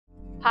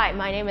Hi,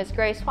 my name is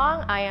Grace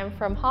Huang. I am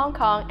from Hong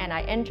Kong and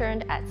I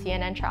interned at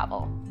CNN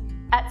Travel.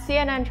 At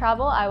CNN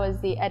Travel, I was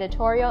the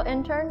editorial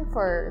intern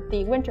for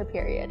the winter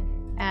period,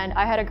 and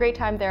I had a great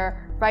time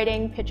there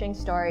writing, pitching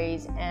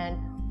stories, and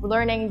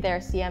learning their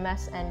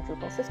CMS and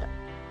Drupal system.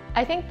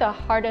 I think the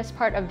hardest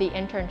part of the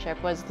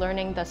internship was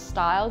learning the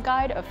style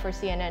guide for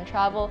CNN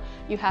Travel.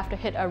 You have to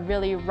hit a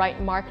really right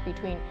mark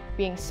between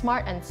being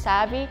smart and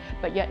savvy,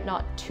 but yet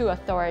not too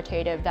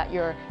authoritative that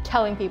you're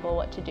telling people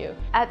what to do.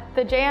 At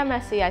the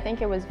JMSC, I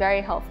think it was very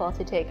helpful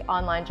to take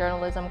online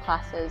journalism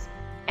classes,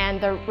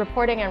 and the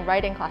reporting and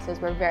writing classes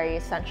were very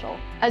essential.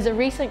 As a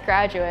recent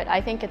graduate,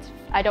 I think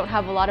I don't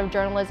have a lot of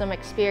journalism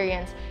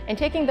experience, and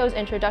taking those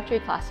introductory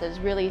classes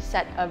really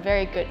set a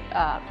very good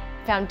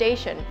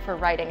foundation for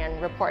writing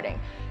and reporting.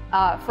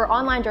 For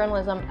online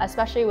journalism,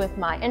 especially with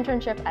my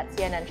internship at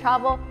CNN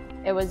Travel,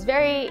 it was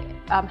very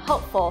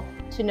helpful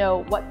to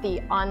know what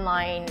the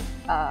online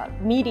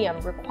medium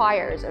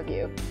requires of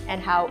you and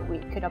how we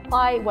could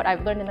apply what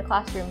I've learned in the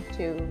classroom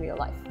to real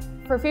life.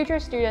 For future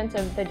students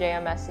of the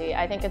JMSC,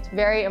 I think it's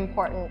very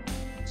important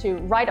to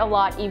write a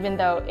lot even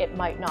though it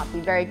might not be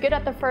very good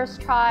at the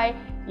first try.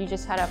 You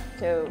just have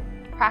to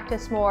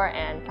practice more,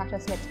 and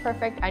practice makes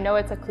perfect. I know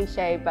it's a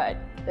cliche, but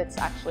it's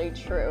actually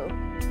true.